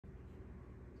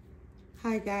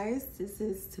Hi guys, this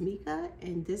is Tamika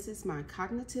and this is my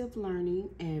cognitive learning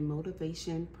and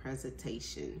motivation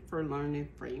presentation for learning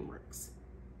frameworks.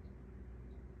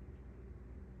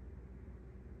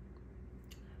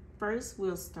 First,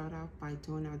 we'll start off by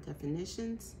doing our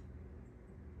definitions.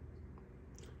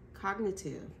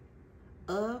 Cognitive,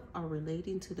 of or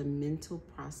relating to the mental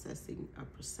processing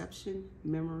of perception,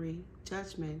 memory,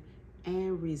 judgment,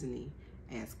 and reasoning,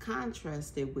 as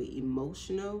contrasted with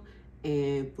emotional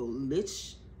and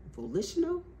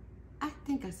volitional, I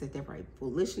think I said that right,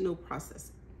 volitional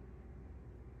processing.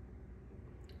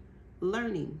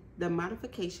 Learning, the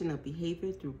modification of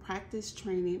behavior through practice,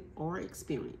 training, or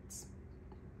experience.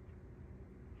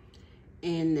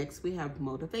 And next we have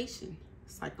motivation,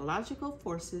 psychological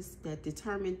forces that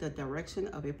determine the direction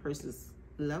of a person's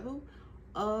level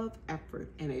of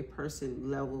effort and a person's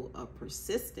level of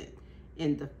persistence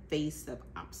in the face of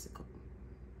obstacles.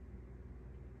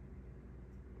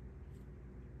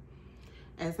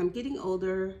 As I'm getting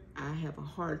older, I have a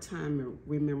hard time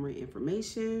remembering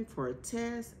information for a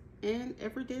test and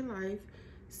everyday life.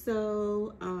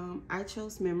 So I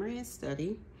chose memory and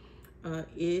study.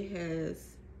 It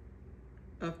has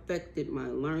affected my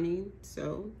learning,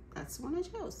 so that's the one I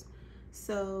chose.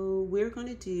 So we're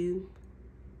gonna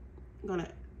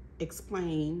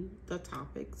explain the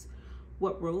topics.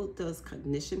 What role does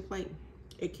cognition play?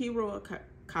 A key role of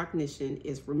cognition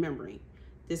is remembering.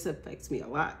 This affects me a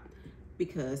lot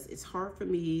because it's hard for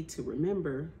me to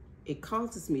remember. It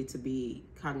causes me to be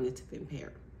cognitive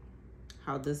impaired.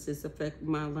 How does this affect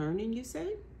my learning, you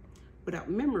say?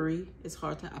 Without memory, it's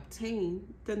hard to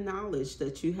obtain the knowledge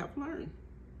that you have learned.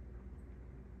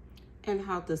 And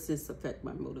how does this affect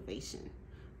my motivation?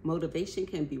 Motivation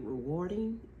can be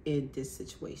rewarding in this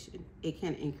situation. It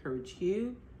can encourage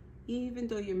you, even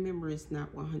though your memory is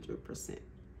not 100%.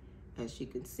 As you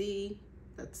can see,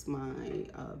 that's my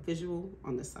visual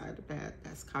on the side of that.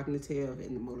 That's cognitive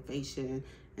and the motivation,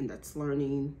 and that's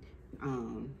learning,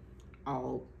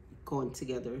 all going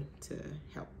together to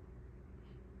help.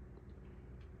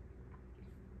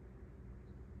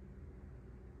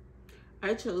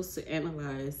 I chose to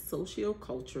analyze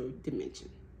socio-cultural dimension.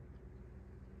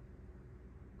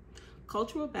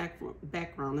 Cultural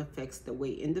background affects the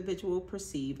way individuals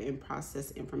perceive and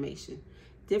process information.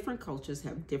 Different cultures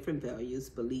have different values,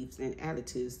 beliefs, and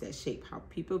attitudes that shape how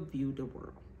people view the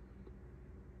world.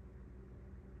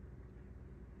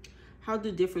 How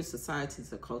do different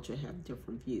societies or culture have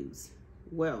different views?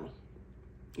 Well,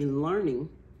 in learning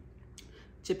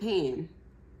in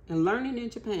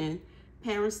Japan,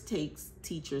 parents take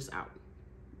teachers out.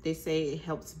 They say it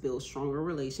helps build stronger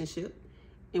relationship.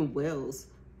 In Wales,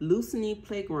 loosening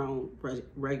playground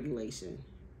regulation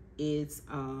is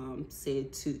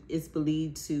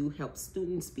believed to help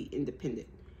students be independent.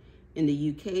 In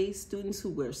the UK, students who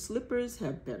wear slippers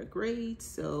have better grades,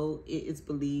 so it is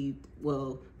believed,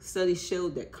 studies show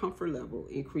that comfort level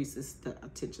increases the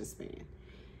attention span.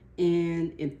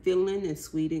 And in Finland and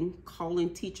Sweden,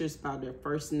 calling teachers by their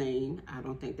first name, I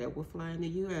don't think that will fly in the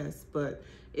US, but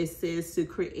it says to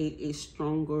create a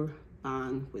stronger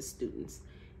bond with students.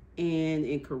 And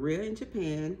in Korea and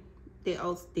Japan,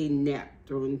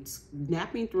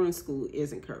 napping during school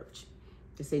is encouraged.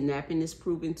 They say napping is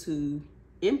proven to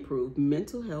improve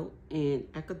mental health and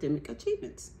academic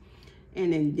achievements.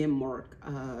 And in Denmark,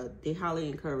 they highly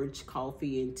encourage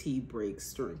coffee and tea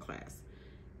breaks during class.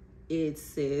 It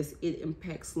says it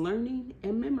impacts learning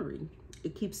and memory.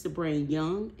 It keeps the brain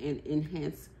young and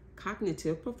enhances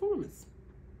cognitive performance.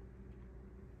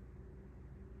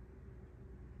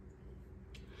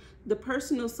 The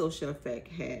personal social effect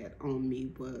had on me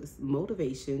was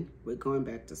motivation with going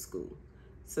back to school.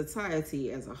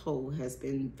 Society as a whole has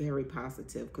been very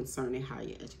positive concerning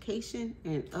higher education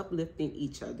and uplifting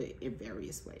each other in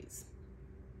various ways.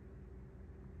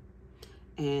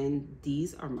 And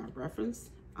these are my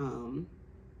reference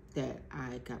that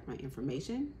I got my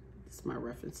information. This is my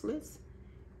reference list.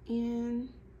 And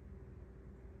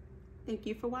thank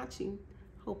you for watching.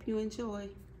 Hope you enjoy.